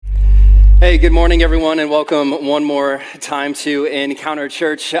Hey, good morning, everyone, and welcome one more time to Encounter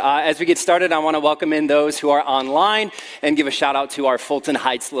Church. As we get started, I want to welcome in those who are online and give a shout out to our Fulton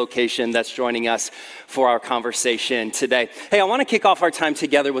Heights location that's joining us for our conversation today. Hey, I want to kick off our time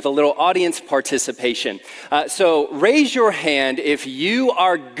together with a little audience participation. So raise your hand if you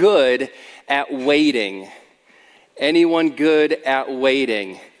are good at waiting. Anyone good at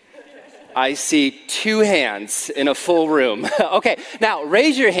waiting? I see two hands in a full room. Okay, now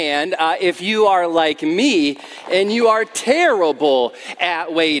raise your hand if you are like me and you are terrible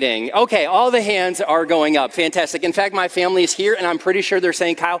at waiting. Okay, all the hands are going up. Fantastic. In fact, my family is here and I'm pretty sure they're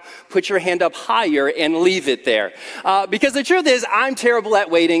saying, Kyle, put your hand up higher and leave it there. Because the truth is, I'm terrible at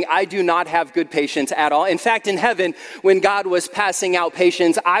waiting. I do not have good patience at all. In fact, in heaven, when God was passing out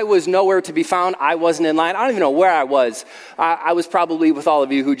patience, I was nowhere to be found. I wasn't in line. I don't even know where I was. I was probably with all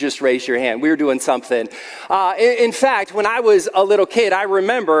of you who just raised your hand. We were doing something. In fact, when I was a little kid, I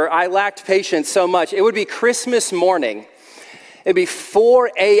remember I lacked patience so much. It would be Christmas morning. It'd be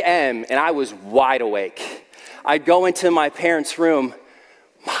 4 a.m. and I was wide awake. I'd go into my parents' room.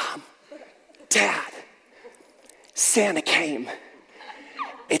 Mom, Dad, Santa came.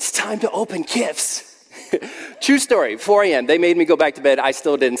 It's time to open gifts. True story, 4 a.m. They made me go back to bed. I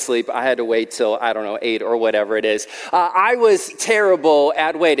still didn't sleep. I had to wait till, 8 or whatever it is. I was terrible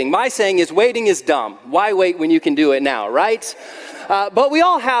at waiting. My saying is, waiting is dumb. Why wait when you can do it now, right? But we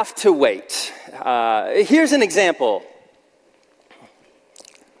all have to wait. Here's an example.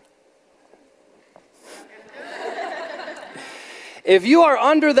 If you are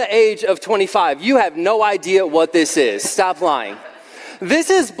under the age of 25, you have no idea what this is. Stop lying.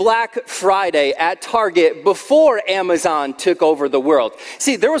 This is Black Friday at Target before Amazon took over the world.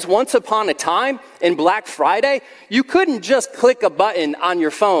 See, there was once upon a time in Black Friday, you couldn't just click a button on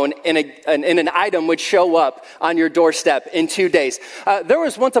your phone and an item would show up on your doorstep in 2 days. There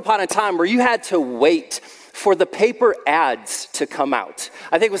was once upon a time where you had to wait for the paper ads to come out.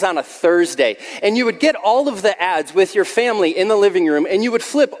 I think it was on a Thursday. And you would get all of the ads with your family in the living room, and you would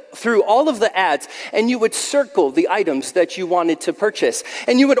flip through all of the ads, and you would circle the items that you wanted to purchase.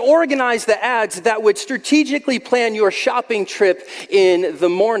 And you would organize the ads that would strategically plan your shopping trip in the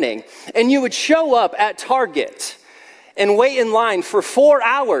morning. And you would show up at Target and wait in line for 4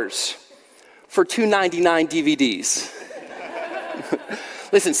 hours for $2.99 DVDs.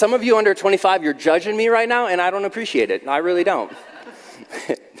 Listen, some of you under 25, you're judging me right now, and I don't appreciate it. I really don't.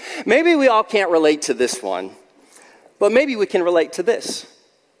 Maybe we all can't relate to this one, but maybe we can relate to this.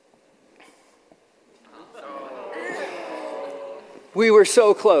 We were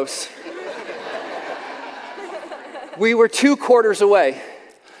so close. We were 2 quarters away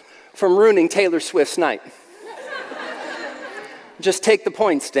from ruining Taylor Swift's night. Just take the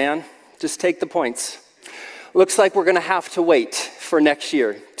points, Dan. Just take the points. Looks like we're going to have to wait for next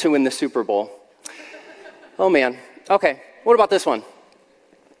year to win the Super Bowl. Oh, man. Okay, what about this one?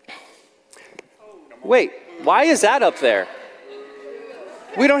 Wait, why is that up there?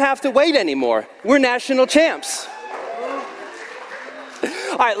 We don't have to wait anymore. We're national champs.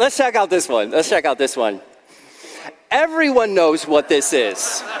 All right, let's check out this one. Everyone knows what this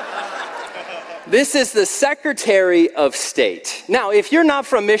is. This is the Secretary of State. Now, if you're not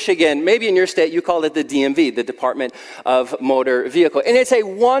from Michigan, maybe in your state you call it the DMV, the Department of Motor Vehicle. And it's a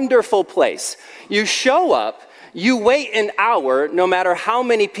wonderful place. You show up, you wait an hour, no matter how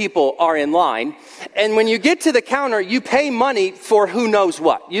many people are in line. And when you get to the counter, you pay money for who knows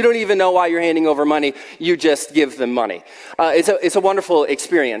what. You don't even know why you're handing over money. You just give them money. It's a wonderful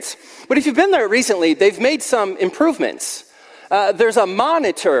experience. But if you've been there recently, they've made some improvements. There's a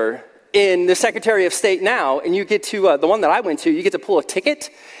monitor in the Secretary of State now, and you get to, the one that I went to, you get to pull a ticket,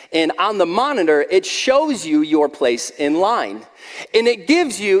 and on the monitor, it shows you your place in line. And it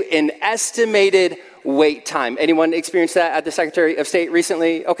gives you an estimated wait time. Anyone experienced that at the Secretary of State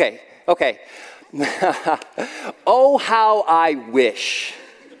recently? Okay. Oh, how I wish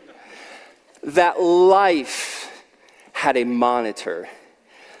that life had a monitor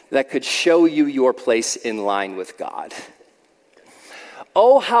that could show you your place in line with God.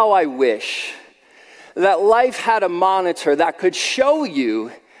 Oh, how I wish that life had a monitor that could show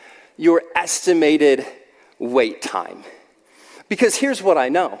you your estimated wait time. Because here's what I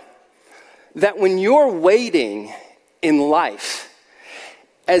know, that when you're waiting in life,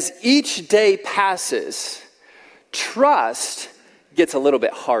 as each day passes, trust gets a little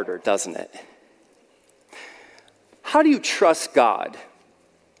bit harder, doesn't it? How do you trust God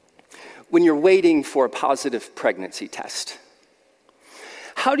when you're waiting for a positive pregnancy test?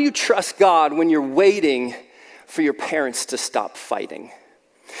 How do you trust God when you're waiting for your parents to stop fighting?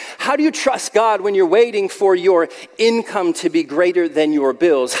 How do you trust God when you're waiting for your income to be greater than your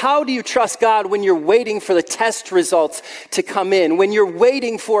bills? How do you trust God when you're waiting for the test results to come in? When you're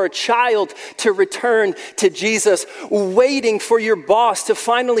waiting for a child to return to Jesus? Waiting for your boss to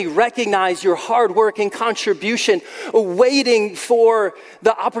finally recognize your hard work and contribution? Waiting for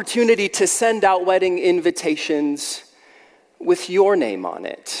the opportunity to send out wedding invitations with your name on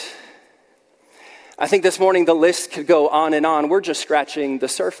it? I think this morning the list could go on and on. We're just scratching the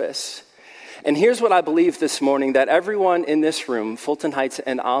surface. And here's what I believe this morning, that everyone in this room, Fulton Heights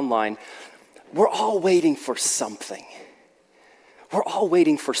and online, we're all waiting for something. We're all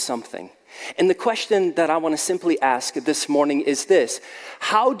waiting for something. And the question that I want to simply ask this morning is this: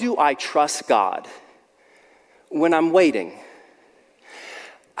 how do I trust God when I'm waiting?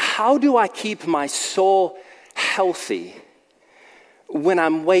 How do I keep my soul healthy when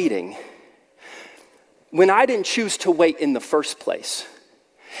I'm waiting? When I didn't choose to wait in the first place,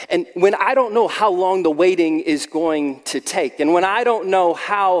 and when I don't know how long the waiting is going to take, and when I don't know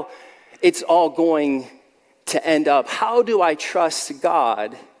how it's all going to end up, how do I trust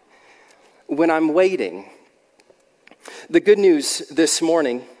God when I'm waiting? The good news this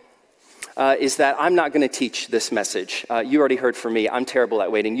morning is that I'm not going to teach this message. You already heard from me. I'm terrible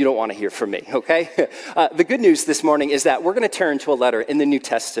at waiting. You don't want to hear from me, okay? The good news this morning is that we're going to turn to a letter in the New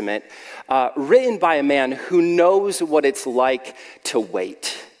Testament written by a man who knows what it's like to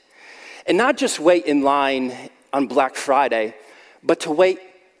wait. And not just wait in line on Black Friday, but to wait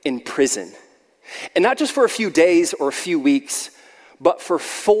in prison. And not just for a few days or a few weeks, but for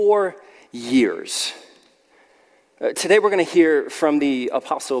 4 years. Today we're going to hear from the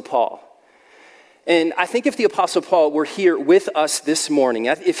Apostle Paul. And I think if the Apostle Paul were here with us this morning,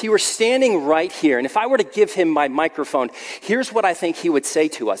 if he were standing right here, and if I were to give him my microphone, here's what I think he would say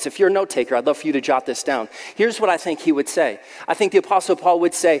to us. If you're a note taker, I'd love for you to jot this down. Here's what I think he would say. I think the Apostle Paul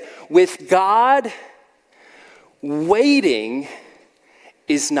would say, with God, waiting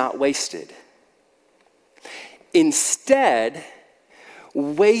is not wasted. Instead,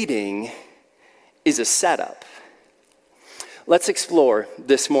 waiting is a setup. Let's explore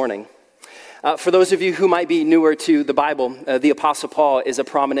this morning. For those of you who might be newer to the Bible, the Apostle Paul is a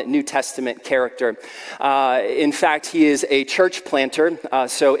prominent New Testament character. In fact, he is a church planter.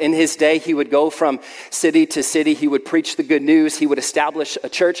 So in his day, he would go from city to city. He would preach the good news. He would establish a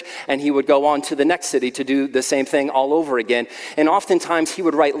church, and he would go on to the next city to do the same thing all over again. And oftentimes, he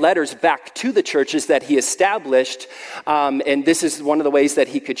would write letters back to the churches that he established. And this is one of the ways that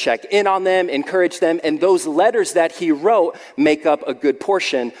he could check in on them, encourage them. And those letters that he wrote make up a good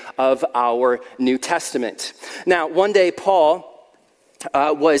portion of our New Testament. Now, one day Paul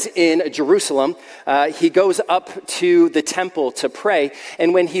was in Jerusalem. He goes up to the temple to pray,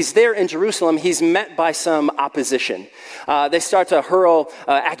 and when he's there in Jerusalem, he's met by some opposition. They start to hurl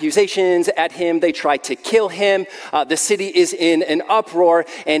accusations at him. They try to kill him. The city is in an uproar,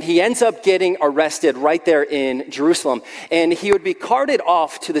 and he ends up getting arrested right there in Jerusalem. And he would be carted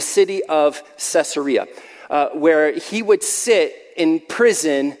off to the city of Caesarea, where he would sit in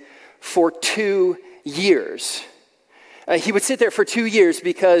prison for 2 years. He would sit there for 2 years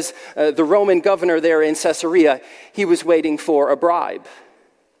because the Roman governor there in Caesarea, he was waiting for a bribe.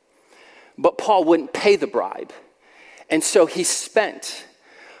 But Paul wouldn't pay the bribe. And so he spent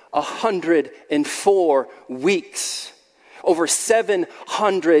 104 weeks, over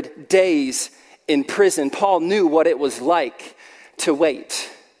 700 days in prison. Paul knew what it was like to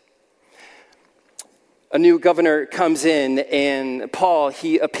wait. A new governor comes in, and Paul,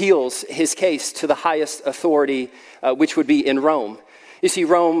 he appeals his case to the highest authority, which would be in Rome. You see,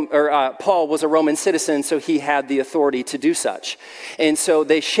 Paul was a Roman citizen, so he had the authority to do such. And so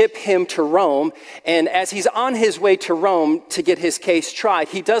they ship him to Rome, and as he's on his way to Rome to get his case tried,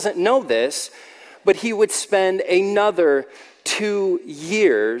 he doesn't know this, but he would spend another 2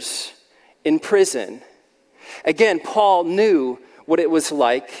 years in prison. Again, Paul knew what it was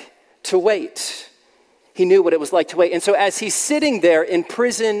like to wait. He knew what it was like to wait. And so as he's sitting there in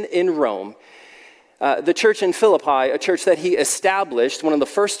prison in Rome, the church in Philippi, a church that he established, one of the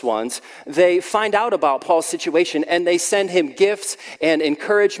first ones, they find out about Paul's situation, and they send him gifts and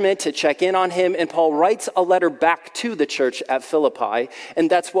encouragement to check in on him. And Paul writes a letter back to the church at Philippi, and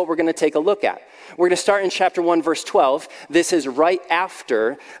that's what we're going to take a look at. We're going to start in chapter 1, verse 12. This is right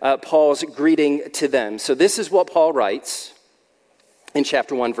after Paul's greeting to them. So this is what Paul writes in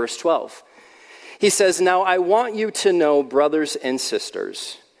chapter 1, verse 12. He says, "Now I want you to know, brothers and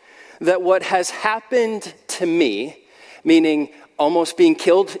sisters, that what has happened to me," meaning almost being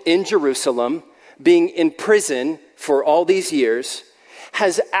killed in Jerusalem, being in prison for all these years,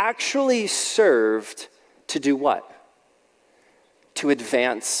 has actually served to do what? to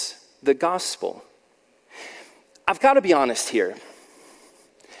advance the gospel. I've got to be honest here.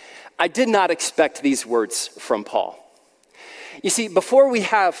 I did not expect these words from Paul. You see, before we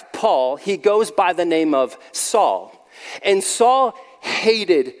have Paul, he goes by the name of Saul. And Saul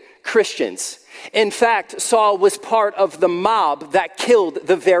hated Christians. In fact, Saul was part of the mob that killed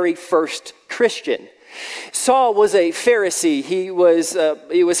the very first Christian. Saul was a Pharisee. He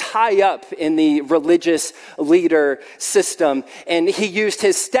was high up in the religious leader system, and he used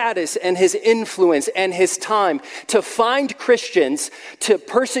his status and his influence and his time to find Christians, to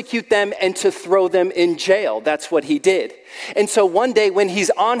persecute them, and to throw them in jail. That's what he did. And so one day when he's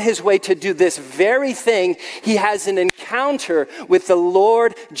on his way to do this very thing, he has an encounter with the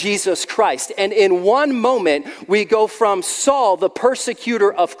Lord Jesus Christ. And in one moment, we go from Saul, the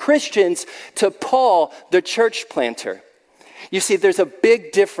persecutor of Christians, to Paul, the church planter. You see, there's a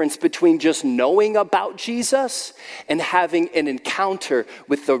big difference between just knowing about Jesus and having an encounter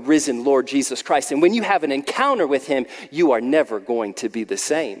with the risen Lord Jesus Christ. And when you have an encounter with him, you are never going to be the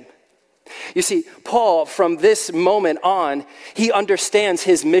same. You see, Paul, from this moment on, he understands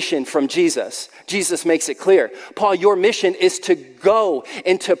his mission from Jesus. Jesus makes it clear. Paul, your mission is to go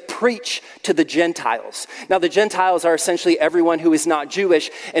and to preach to the Gentiles. Now, the Gentiles are essentially everyone who is not Jewish,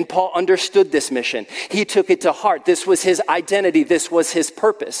 and Paul understood this mission. He took it to heart. This was his identity. This was his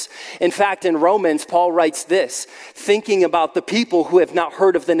purpose. In fact, in Romans, Paul writes this, thinking about the people who have not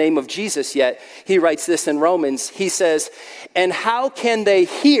heard of the name of Jesus yet. He writes this in Romans. He says, "And how can they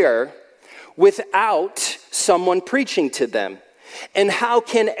hear without someone preaching to them? And how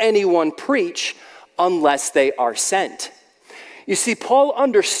can anyone preach unless they are sent?" You see, Paul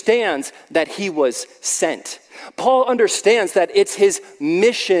understands that he was sent. Paul understands that it's his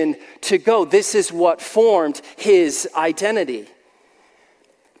mission to go. This is what formed his identity.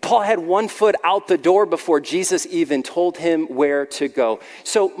 Paul had one foot out the door before Jesus even told him where to go.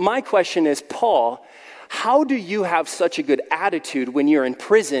 So my question is, Paul, how do you have such a good attitude when you're in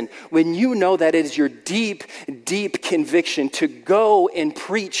prison, when you know that it is your deep, deep conviction to go and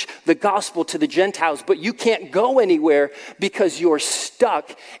preach the gospel to the Gentiles, but you can't go anywhere because you're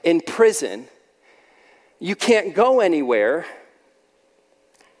stuck in prison? You can't go anywhere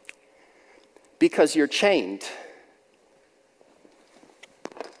because you're chained.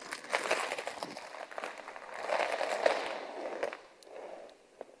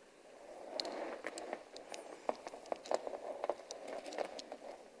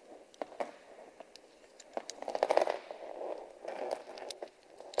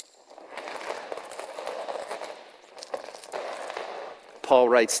 Paul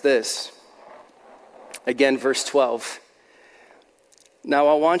writes this, again, verse 12. "Now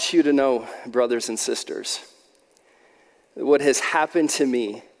I want you to know, brothers and sisters, that what has happened to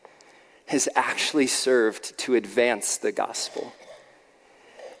me has actually served to advance the gospel.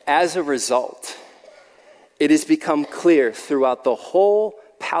 As a result, it has become clear throughout the whole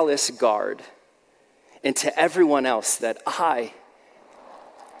palace guard and to everyone else that I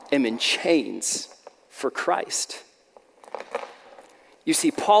am in chains for Christ." You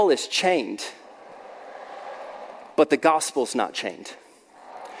see, Paul is chained, but the gospel's not chained.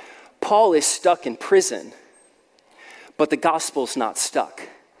 Paul is stuck in prison, but the gospel's not stuck.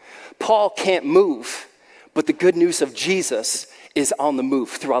 Paul can't move, but the good news of Jesus is on the move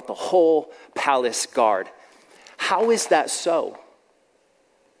throughout the whole palace guard. How is that so?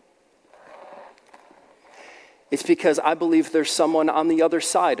 It's because I believe there's someone on the other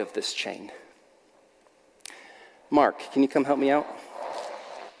side of this chain. Mark, can you come help me out?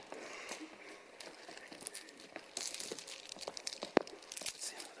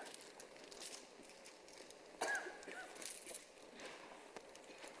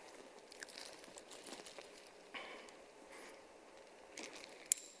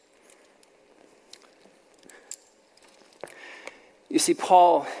 You see,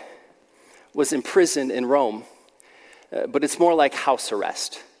 Paul was imprisoned in Rome, but it's more like house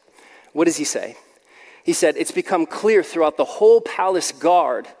arrest. What does he say? He said, "It's become clear throughout the whole palace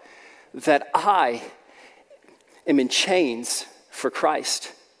guard that I am in chains for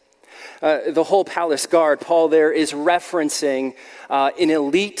Christ." The whole palace guard, Paul there is referencing an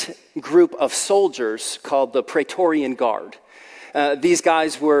elite group of soldiers called the Praetorian Guard. These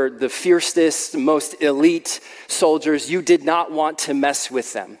guys were the fiercest, most elite soldiers. You did not want to mess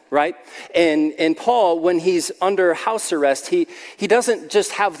with them, right? And Paul, when he's under house arrest, he doesn't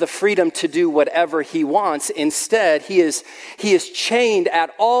just have the freedom to do whatever he wants. Instead, he is chained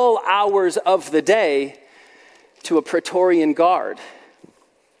at all hours of the day to a Praetorian Guard.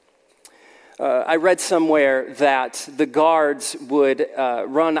 I read somewhere that the guards would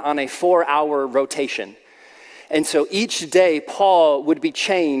run on a 4-hour rotation. And so each day, Paul would be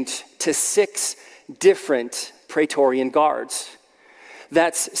chained to 6 different Praetorian guards.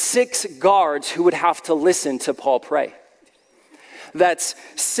 That's 6 guards who would have to listen to Paul pray. That's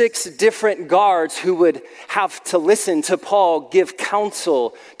 6 different guards who would have to listen to Paul give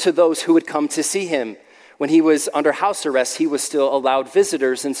counsel to those who would come to see him. When he was under house arrest, he was still allowed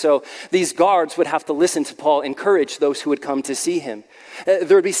visitors. And so these guards would have to listen to Paul encourage those who would come to see him.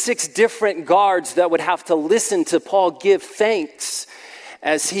 There would be 6 different guards that would have to listen to Paul give thanks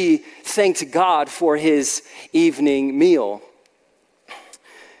as he thanked God for his evening meal.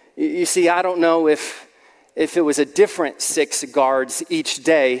 You see, I don't know if it was a different 6 guards each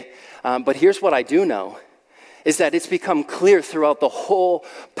day, but here's what I do know, is that it's become clear throughout the whole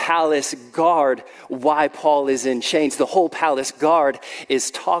palace guard why Paul is in chains. The whole palace guard is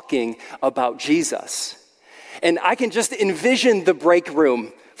talking about Jesus. And I can just envision the break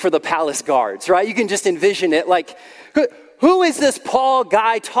room for the palace guards, right? You can just envision it like, who is this Paul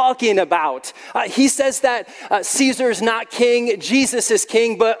guy talking about? He says that Caesar's not king, Jesus is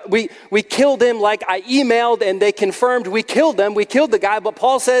king, but we killed him like I emailed and they confirmed we killed him. We killed the guy, but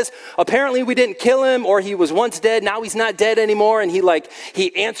Paul says apparently we didn't kill him, or he was once dead, now he's not dead anymore. And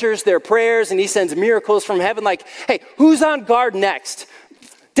he answers their prayers and he sends miracles from heaven. Like, hey, who's on guard next?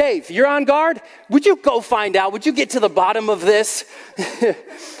 Dave, you're on guard? Would you go find out? Would you get to the bottom of this?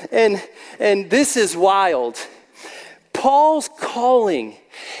 and this is wild. Paul's calling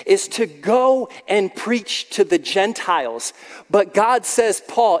is to go and preach to the Gentiles. But God says,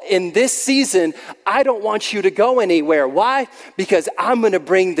 Paul, in this season, I don't want you to go anywhere. Why? Because I'm going to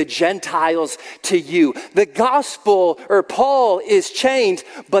bring the Gentiles to you. The gospel, or Paul is chained,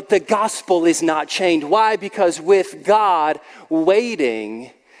 but the gospel is not chained. Why? Because with God,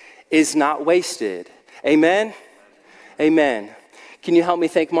 waiting is not wasted. Amen? Amen. Can you help me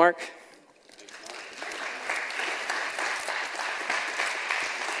thank Mark?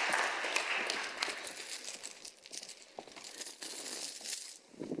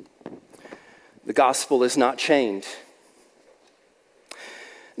 The gospel is not chained.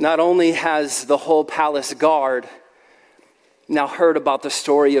 Not only has the whole palace guard now heard about the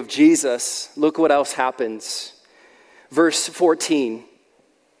story of Jesus, look what else happens. Verse 14.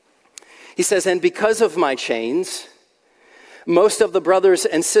 He says, and because of my chains, most of the brothers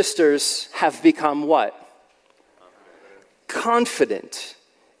and sisters have become what? Confident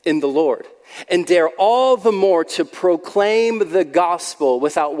in the Lord, and dare all the more to proclaim the gospel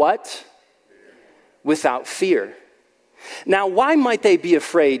without what? Without fear. Now, why might they be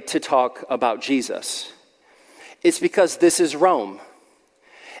afraid to talk about Jesus? It's because this is Rome.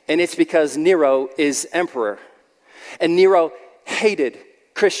 And it's because Nero is emperor. And Nero hated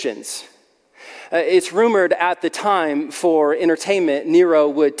Christians. It's rumored at the time for entertainment, Nero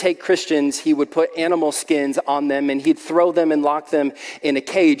would take Christians, he would put animal skins on them, and he'd throw them and lock them in a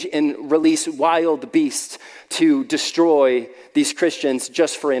cage and release wild beasts to destroy these Christians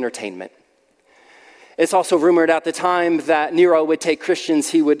just for entertainment. It's also rumored at the time that Nero would take Christians,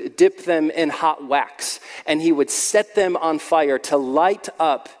 he would dip them in hot wax, and he would set them on fire to light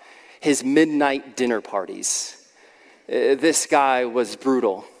up his midnight dinner parties. This guy was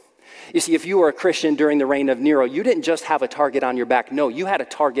brutal. You see, if you were a Christian during the reign of Nero, you didn't just have a target on your back. No, you had a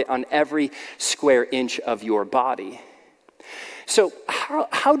target on every square inch of your body. So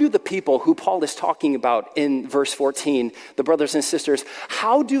how do the people who Paul is talking about in verse 14, the brothers and sisters,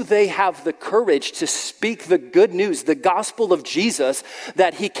 how do they have the courage to speak the good news, the gospel of Jesus,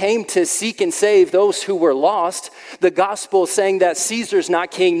 that he came to seek and save those who were lost, the gospel saying that Caesar's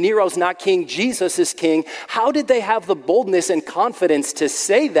not king, Nero's not king, Jesus is king? How did they have the boldness and confidence to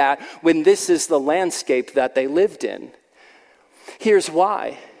say that when this is the landscape that they lived in? Here's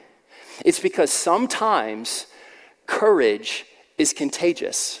why. It's because sometimes courage is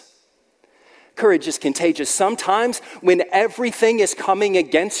contagious. Courage is contagious. Sometimes when everything is coming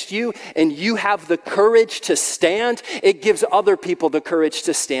against you and you have the courage to stand, it gives other people the courage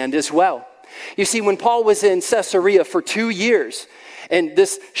to stand as well. You see, when Paul was in Caesarea for 2 years and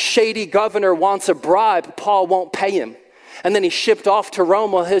this shady governor wants a bribe, Paul won't pay him. And then he shipped off to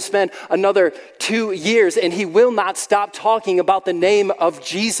Rome. Well, he'll spend another 2 years, and he will not stop talking about the name of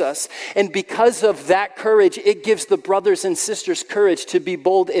Jesus. And because of that courage, it gives the brothers and sisters courage to be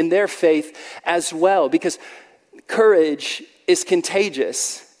bold in their faith as well, because courage is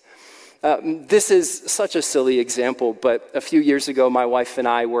contagious. This is such a silly example, but a few years ago, my wife and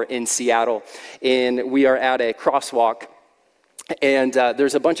I were in Seattle, and we are at a crosswalk. And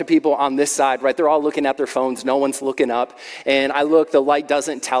there's a bunch of people on this side, right? They're all looking at their phones. No one's looking up. And I look, the light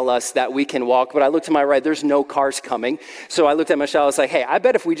doesn't tell us that we can walk. But I look to my right, there's no cars coming. So I looked at Michelle, I was like, hey, I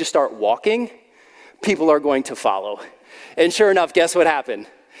bet if we just start walking, people are going to follow. And sure enough, guess what happened?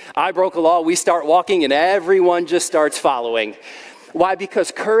 I broke a law, we start walking, and everyone just starts following. Why?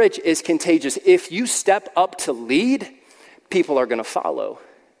 Because courage is contagious. If you step up to lead, people are going to follow.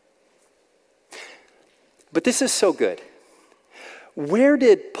 But this is so good. Where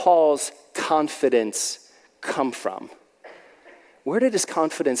did Paul's confidence come from? Where did his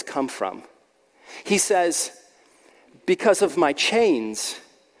confidence come from? He says, because of my chains,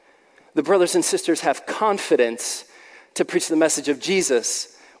 the brothers and sisters have confidence to preach the message of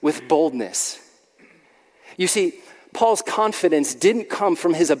Jesus with boldness. You see, Paul's confidence didn't come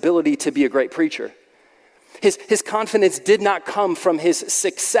from his ability to be a great preacher. His confidence did not come from his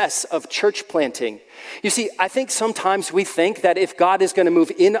success of church planting. You see, I think sometimes we think that if God is going to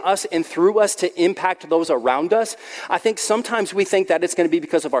move in us and through us to impact those around us, I think sometimes we think that it's going to be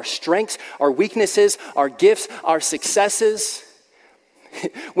because of our strengths, our weaknesses, our gifts, our successes.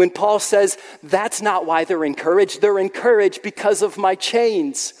 When Paul says that's not why they're encouraged because of my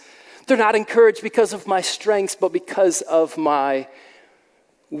chains. They're not encouraged because of my strengths, but because of my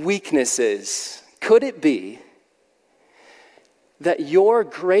weaknesses. Could it be that your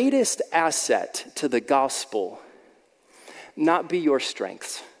greatest asset to the gospel not be your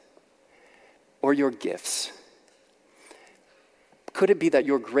strengths or your gifts? Could it be that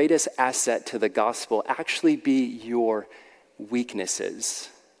your greatest asset to the gospel actually be your weaknesses?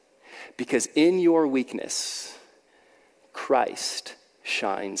 Because in your weakness, Christ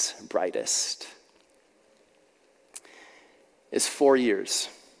shines brightest. It's 4 years.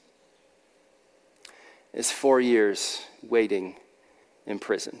 It's 4 years waiting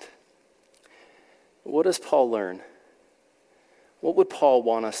imprisoned. What does Paul learn? What would Paul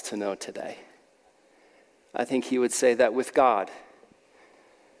want us to know today? I think he would say that with God,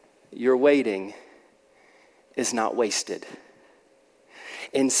 your waiting is not wasted.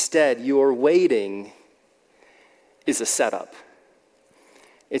 Instead, your waiting is a setup.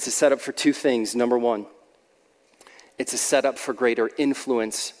 It's a setup for two things. Number one, it's a setup for greater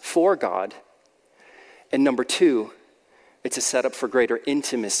influence for God. And number two, it's a setup for greater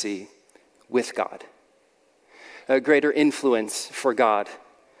intimacy with God. A greater influence for God.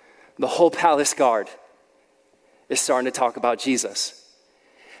 The whole palace guard is starting to talk about Jesus.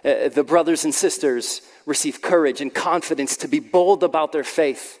 The brothers and sisters receive courage and confidence to be bold about their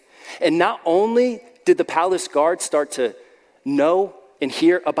faith. And not only did the palace guard start to know and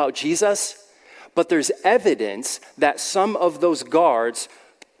hear about Jesus, but there's evidence that some of those guards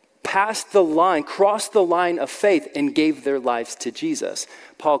passed the line, crossed the line of faith, and gave their lives to Jesus.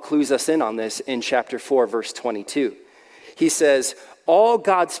 Paul clues us in on this in chapter 4, verse 22. He says, all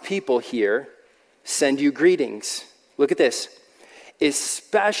God's people here send you greetings. Look at this.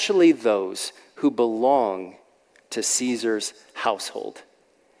 Especially those who belong to Caesar's household.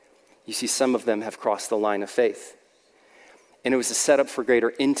 You see, some of them have crossed the line of faith. And it was a setup for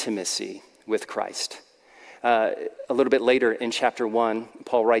greater intimacy with Christ. A little bit later in chapter 1,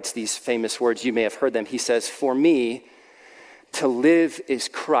 Paul writes these famous words. You may have heard them. He says, for me, to live is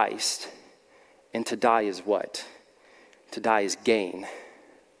Christ, and to die is what? To die is gain.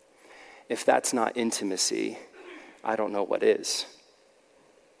 If that's not intimacy, I don't know what is.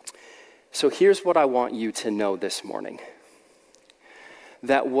 So here's what I want you to know this morning.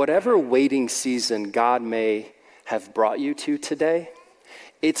 That whatever waiting season God may have brought you to today,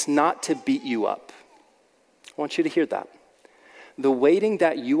 it's not to beat you up. I want you to hear that. The waiting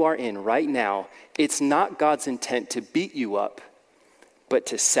that you are in right now, it's not God's intent to beat you up, but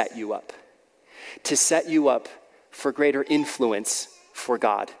to set you up. To set you up for greater influence for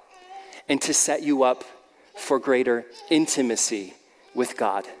God. And to set you up for greater intimacy with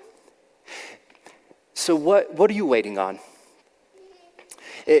God. So what are you waiting on?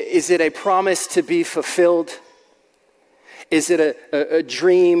 Is it a promise to be fulfilled? Is it a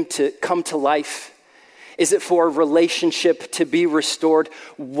dream to come to life? Is it for a relationship to be restored?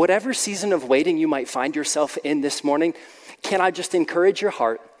 Whatever season of waiting you might find yourself in this morning, can I just encourage your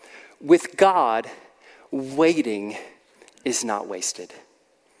heart? With God, waiting is not wasted.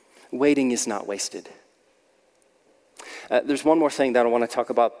 Waiting is not wasted. There's one more thing that I want to talk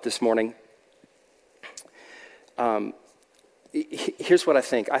about this morning. Here's what I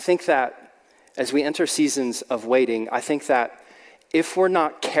think. I think that as we enter seasons of waiting, I think that if we're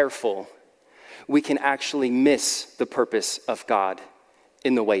not careful, we can actually miss the purpose of God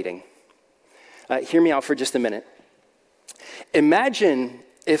in the waiting. Hear me out for just a minute. Imagine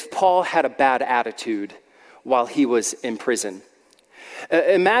if Paul had a bad attitude while he was in prison.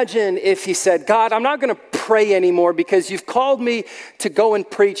 Imagine if he said, God, I'm not going to pray anymore because you've called me to go and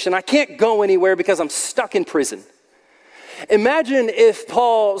preach, and I can't go anywhere because I'm stuck in prison. Imagine if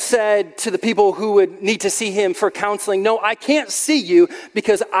Paul said to the people who would need to see him for counseling, no, I can't see you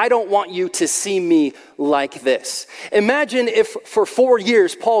because I don't want you to see me like this. Imagine if for 4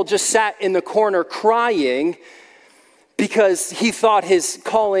 years Paul just sat in the corner crying because he thought his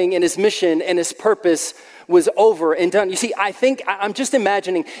calling and his mission and his purpose was over and done. You see, I'm just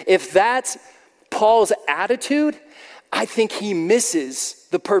imagining if that's Paul's attitude, I think he misses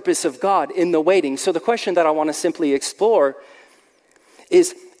the purpose of God in the waiting. So the question that I want to simply explore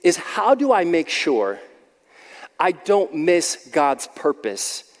is how do I make sure I don't miss God's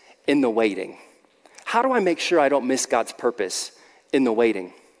purpose in the waiting? How do I make sure I don't miss God's purpose in the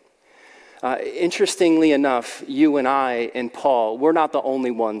waiting? Interestingly enough, you and I and Paul, we're not the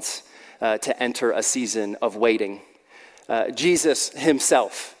only ones to enter a season of waiting. Jesus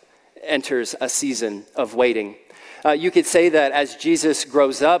himself enters a season of waiting. You could say that as Jesus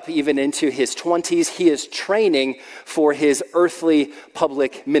grows up, even into his 20s, he is training for his earthly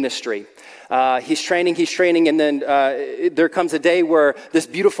public ministry. He's training, and then there comes a day where this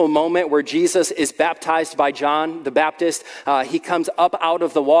beautiful moment where Jesus is baptized by John the Baptist. He comes up out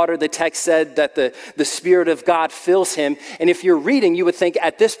of the water. The text said that the Spirit of God fills him. And if you're reading, you would think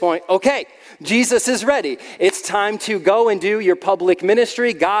at this point, okay, Jesus is ready. It's time to go and do your public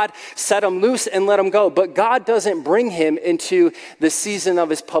ministry. God set him loose and let him go. But God doesn't bring him into the season of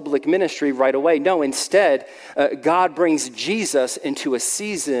his public ministry right away. No, instead, God brings Jesus into a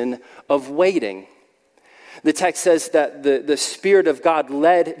season of waiting. The text says that the Spirit of God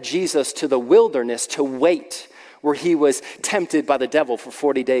led Jesus to the wilderness to wait, where he was tempted by the devil for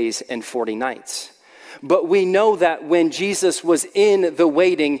 40 days and 40 nights. But we know that when Jesus was in the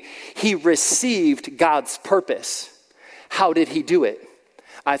waiting, he received God's purpose. How did he do it?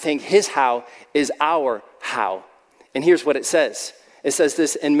 I think his how is our how. And here's what it says. It says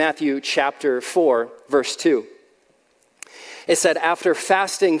this in Matthew chapter 4, verse 2. It said, after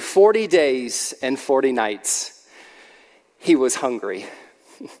fasting 40 days and 40 nights, he was hungry.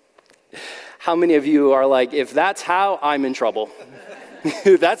 How many of you are like, if that's how, I'm in trouble?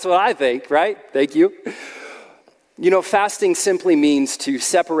 That's what I think, right? Thank you. You know, fasting simply means to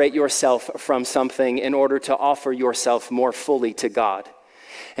separate yourself from something in order to offer yourself more fully to God.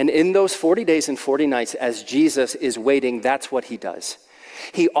 And in those 40 days and 40 nights, as Jesus is waiting, that's what he does.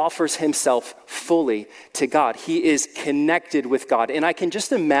 He offers himself fully to God. He is connected with God. And I can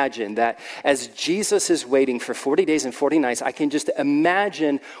just imagine that as Jesus is waiting for 40 days and 40 nights, I can just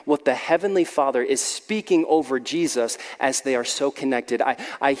imagine what the Heavenly Father is speaking over Jesus as they are so connected.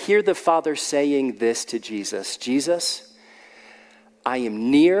 I hear the Father saying this to Jesus. Jesus, I am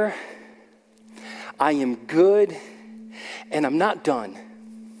near, I am good, and I'm not done.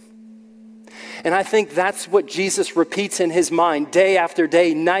 And I think that's what Jesus repeats in his mind day after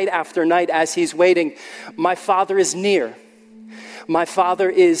day, night after night as he's waiting. My Father is near. My Father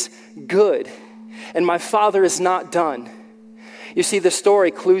is good. And my Father is not done. You see, the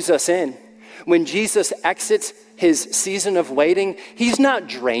story clues us in. When Jesus exits his season of waiting, he's not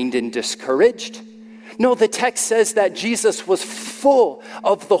drained and discouraged. No, the text says that Jesus was full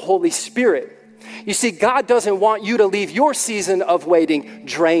of the Holy Spirit. You see, God doesn't want you to leave your season of waiting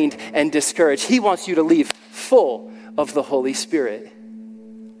drained and discouraged. He wants you to leave full of the Holy Spirit.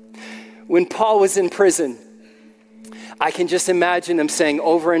 When Paul was in prison, I can just imagine him saying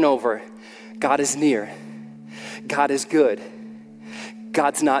over and over, God is near. God is good.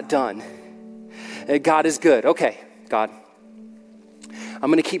 God's not done. God is good. Okay, God, I'm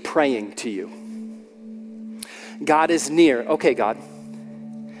going to keep praying to you. God is near. Okay, God.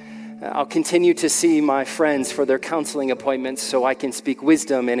 I'll continue to see my friends for their counseling appointments so I can speak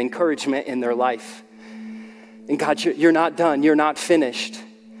wisdom and encouragement in their life. And God, you're not done. You're not finished.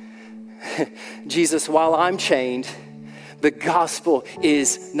 Jesus, while I'm chained, the gospel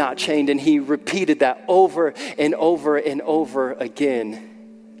is not chained. And he repeated that over and over and over again.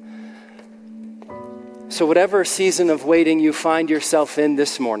 So whatever season of waiting you find yourself in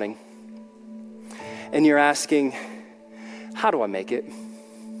this morning, and you're asking, how do I make it?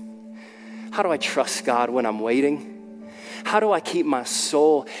 How do I trust God when I'm waiting? How do I keep my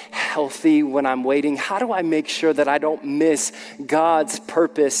soul healthy when I'm waiting? How do I make sure that I don't miss God's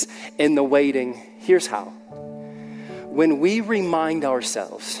purpose in the waiting? Here's how. When we remind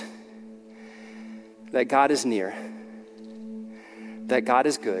ourselves that God is near, that God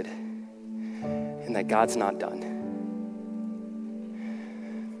is good, and that God's not done.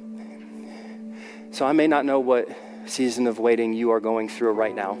 So I may not know what season of waiting you are going through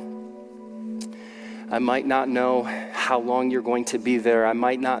right now. I might not know how long you're going to be there. I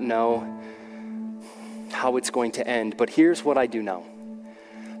might not know how it's going to end. But here's what I do know.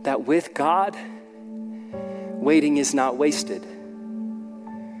 That with God, waiting is not wasted.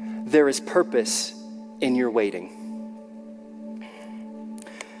 There is purpose in your waiting.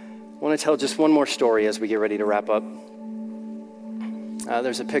 I want to tell just one more story as we get ready to wrap up.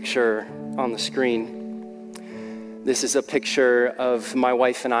 There's a picture on the screen. This is a picture of my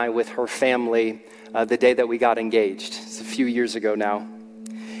wife and I with her family the day that we got engaged. It's a few years ago now.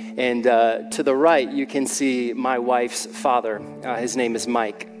 And to the right, you can see my wife's father. His name is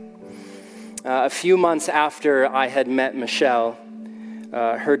Mike. A few months after I had met Michelle,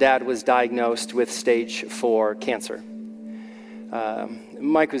 her dad was diagnosed with stage 4 cancer.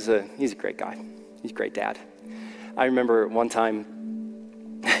 Mike he's a great guy. He's a great dad. I remember one time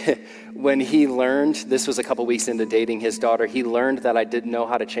when he learned, this was a couple weeks into dating his daughter, he learned that I didn't know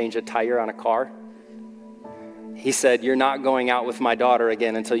how to change a tire on a car. He said, "You're not going out with my daughter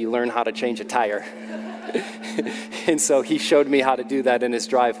again until you learn how to change a tire." And so he showed me how to do that in his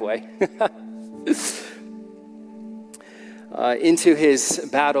driveway. Into his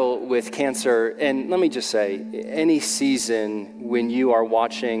battle with cancer. And let me just say, any season when you are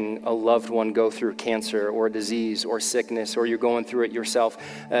watching a loved one go through cancer or disease or sickness, or you're going through it yourself,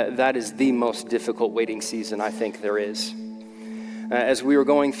 that is the most difficult waiting season I think there is. As we were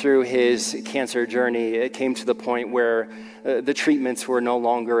going through his cancer journey, it came to the point where the treatments were no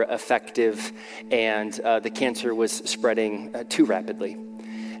longer effective and the cancer was spreading too rapidly.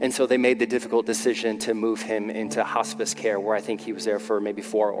 And so they made the difficult decision to move him into hospice care, where I think he was there for maybe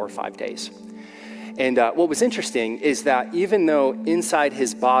 4 or 5 days. And what was interesting is that even though inside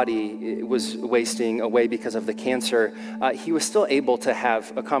his body was wasting away because of the cancer, he was still able to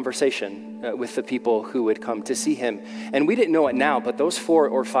have a conversation with the people who would come to see him. And we didn't know it now, but those 4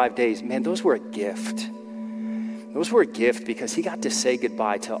 or 5 days, man, those were a gift. Those were a gift because he got to say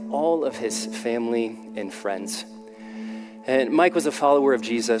goodbye to all of his family and friends. And Mike was a follower of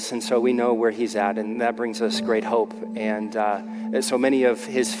Jesus, and so we know where he's at, and that brings us great hope. And so many of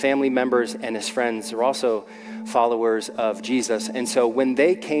his family members and his friends are also followers of Jesus. And so when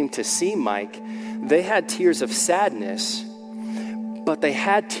they came to see Mike, they had tears of sadness, but they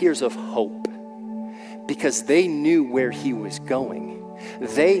had tears of hope because they knew where he was going.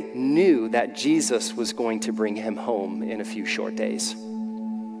 They knew that Jesus was going to bring him home in a few short days.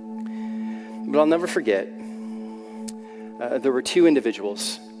 But I'll never forget, there were 2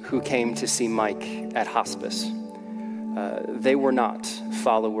 individuals who came to see Mike at hospice. They were not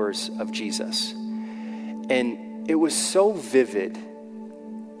followers of Jesus. And it was so vivid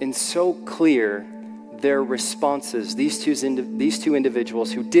and so clear, their responses, these two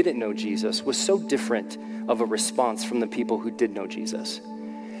individuals who didn't know Jesus, was so different of a response from the people who did know Jesus.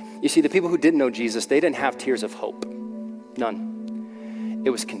 You see, the people who didn't know Jesus, they didn't have tears of hope. None.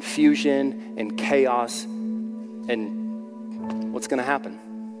 It was confusion and chaos and what's going to happen?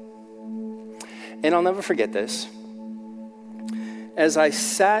 And I'll never forget this. As I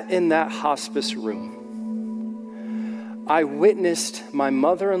sat in that hospice room, I witnessed my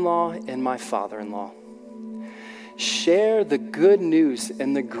mother-in-law and my father-in-law share the good news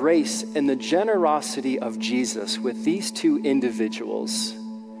and the grace and the generosity of Jesus with these 2 individuals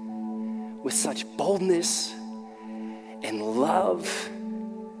with such boldness and love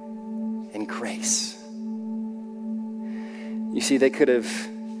and grace. You see, they could have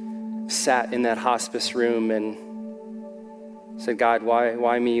sat in that hospice room and said, "God,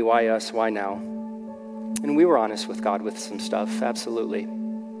 why me? Why us? Why now?" And we were honest with God with some stuff, absolutely.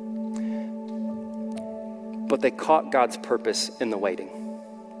 But they caught God's purpose in the waiting.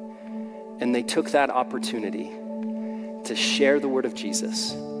 And they took that opportunity to share the word of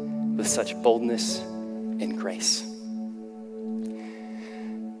Jesus with such boldness and grace.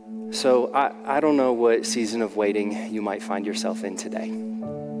 So I don't know what season of waiting you might find yourself in today.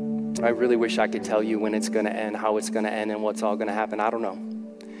 I really wish I could tell you when it's going to end, how it's going to end, and what's all going to happen. I don't know.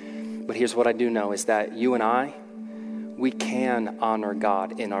 But here's what I do know is that you and I, we can honor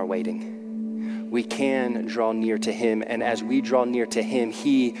God in our waiting. We can draw near to him, and as we draw near to him,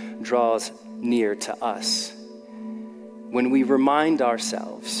 he draws near to us. When we remind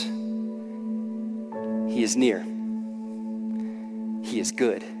ourselves, he is near, he is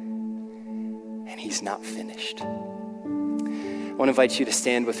good, and he's not finished. I want to invite you to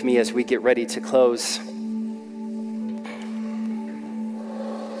stand with me as we get ready to close.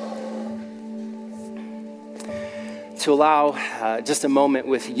 To allow just a moment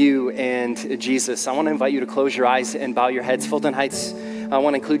with you and Jesus, I want to invite you to close your eyes and bow your heads. Fulton Heights, I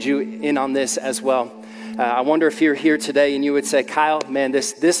want to include you in on this as well. I wonder if you're here today and you would say, Kyle, man,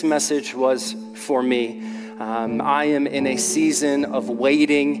 this message was for me. I am in a season of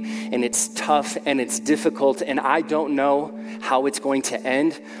waiting, and it's tough and it's difficult, and I don't know how it's going to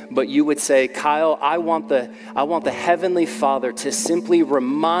end. But you would say, Kyle, I want the Heavenly Father to simply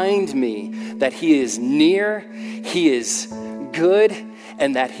remind me that He is near, He is good,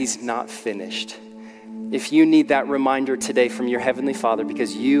 and that He's not finished. If you need that reminder today from your Heavenly Father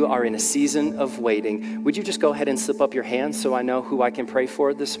because you are in a season of waiting, would you just go ahead and slip up your hand so I know who I can pray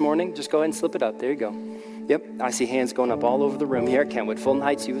for this morning? Just go ahead and slip it up. There you go. Yep, I see hands going up all over the room here at Kentwood. Fulton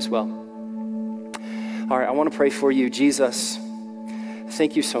Heights, you as well. All right, I want to pray for you. Jesus,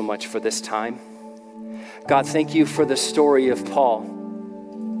 thank you so much for this time. God, thank you for the story of Paul,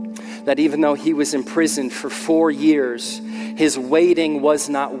 that even though he was imprisoned for 4 years, his waiting was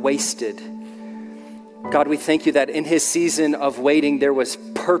not wasted. God, we thank you that in his season of waiting, there was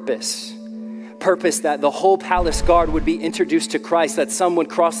purpose that the whole palace guard would be introduced to Christ, that some would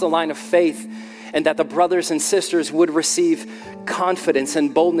cross the line of faith, and that the brothers and sisters would receive confidence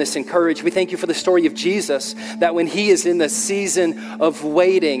and boldness and courage. We thank you for the story of Jesus, that when he is in the season of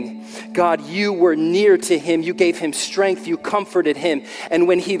waiting, God, you were near to him. You gave him strength. You comforted him. And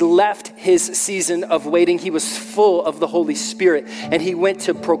when he left his season of waiting, he was full of the Holy Spirit. And he went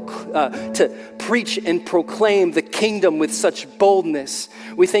to preach and proclaim the kingdom with such boldness.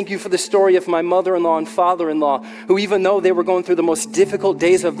 We thank you for the story of my mother-in-law and father-in-law, who even though they were going through the most difficult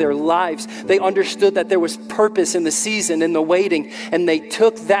days of their lives, they understood that there was purpose in the season, in the waiting. And they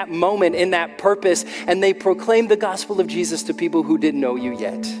took that moment in that purpose and they proclaimed the gospel of Jesus to people who didn't know you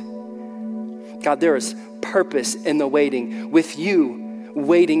yet. God, there is purpose in the waiting. With you,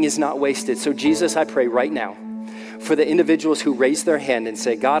 waiting is not wasted. So Jesus, I pray right now for the individuals who raise their hand and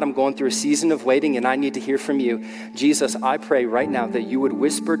say, God, I'm going through a season of waiting and I need to hear from you. Jesus, I pray right now that you would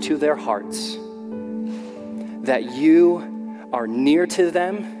whisper to their hearts that you are near to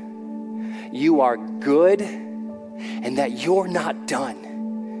them, you are good, and that you're not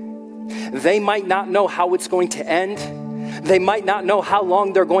done. They might not know how it's going to end. They might not know how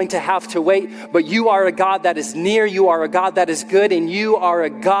long they're going to have to wait, but you are a God that is near, you are a God that is good, and you are a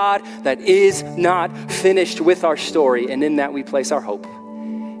God that is not finished with our story. And in that we place our hope,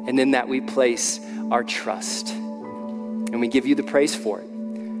 and in that we place our trust. And we give you the praise for it.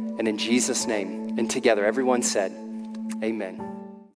 And in Jesus' name, and together, everyone said, amen.